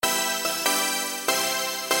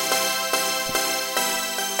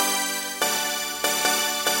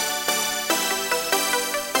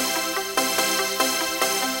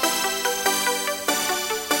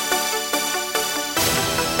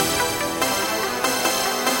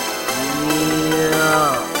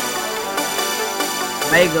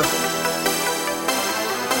Mega.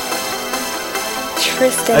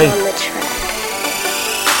 Tristan on the track.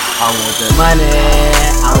 I want that money.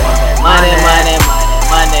 I want that money, money, money,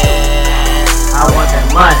 money. I want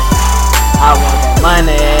that money. I want that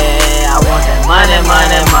money. I want that money,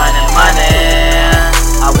 money, money, money.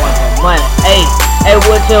 I want that money. Hey, hey,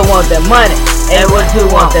 what you want that money? Hey, what you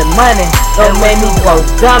want that money? Don't make me go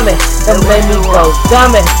dummy. Don't make me go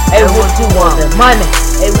dummy. Hey, what you want that money?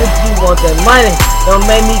 Hey, what you want that money? Don't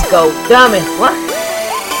make me go dummy. What?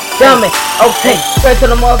 Dummy. Okay, straight to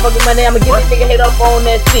the motherfucking money. I'ma get this nigga hit up on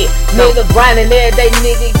that shit. Nigga grinding every day,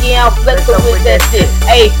 nigga. Yeah, I'm flexing with that shit.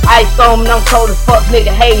 Hey, ice on me, I'm cold as fuck, nigga.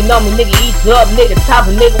 Hating on me, nigga. Eat you up, nigga. Top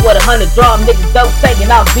a nigga with 100 drum, nigga. Dope taking,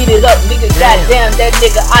 I'll beat it up, nigga. Goddamn, that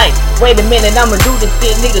nigga ice. Wait a minute, I'ma do this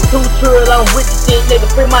shit, nigga. 2 trill, I'm with the shit, nigga.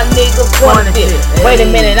 Free my nigga, one shit. Wait a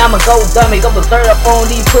minute, I'ma go dummy, go berserk up on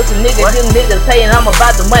these pussy niggas. Them niggas saying I'm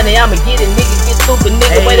about the money, I'ma get it, nigga. Get stupid,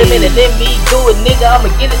 nigga. Wait a minute, let me do it, nigga. I'ma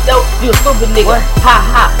get it though. You a stupid nigga. Ha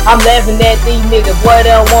ha, I'm laughing at these niggas. Boy,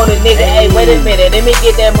 they don't want it, nigga. Hey, wait a minute, let me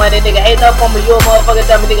get that money, nigga. Ain't up on me, you a motherfucking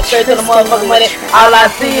dummy, nigga. Straight to the motherfucking money. All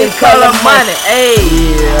I see is color money. Hey,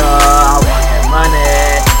 yeah, I want that money.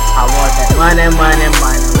 I want that money, money,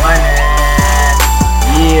 money, money.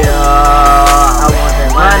 Yeah, I want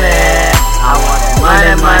that money. I want that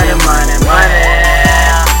money, money, money, money.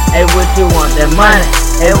 Hey, what you want that money?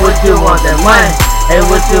 Hey, what you want that money? Hey,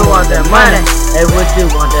 what you want that money? Hey, what you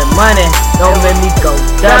want that money? Don't make me go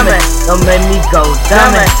dummy. Don't make me go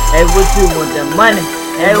dummy. Hey, what you want that money?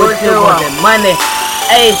 Hey, what you want that money?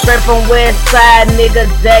 Hey, straight from West Side, nigga,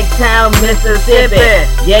 Jacktown, Mississippi.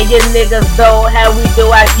 Yeah, you niggas know how we do,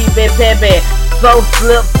 I keep it peppy. So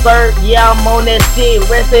slip, sir, yeah, I'm on that shit.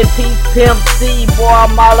 Rest in peace, Pimp C, boy,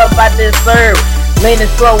 I'm all about this serve. Leaning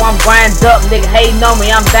slow, I'm grind up, nigga, hating on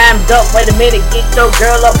me, I'm dimed up. Wait a minute, get your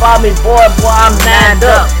girl up on me, boy, I'm lined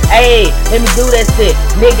up. Hey, let me do that shit,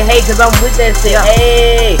 nigga, hey, cause I'm with that shit.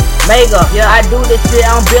 Hey, Mega, I do this shit,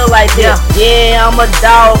 I'm built like this. Yeah, I'm a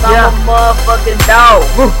dog, I'm a motherfucking dog.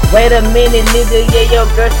 Wait a minute, nigga, yeah, your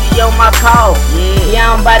girl, she on my call.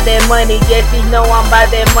 Yeah, I'm about that money, yeah, she know I'm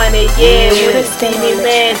about that money. Yeah, when she see me,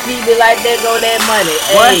 man, she be like, there go that money.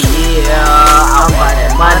 Hey, yeah, I'm about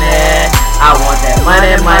that money. I want that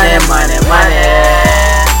money, money, money, money.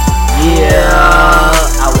 Yeah,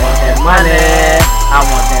 I want that money. I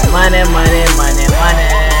want that money, money, money, money.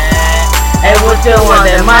 Hey, what you want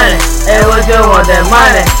that money? Hey, what you want that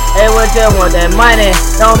money? Hey, what you want that money?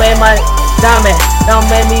 Don't make my dummy. Don't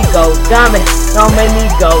make me go dummy. Don't make me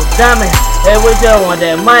go dummy. Hey, what you want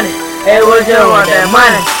that money? Hey, what you want that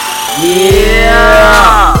money?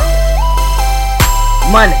 Yeah.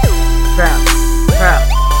 Money. Trap. Trap.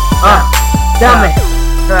 Dummy,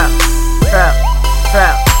 trap, trap,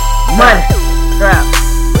 trap, money, trap,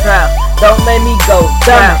 trap. Don't make me go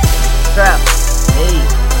dummy.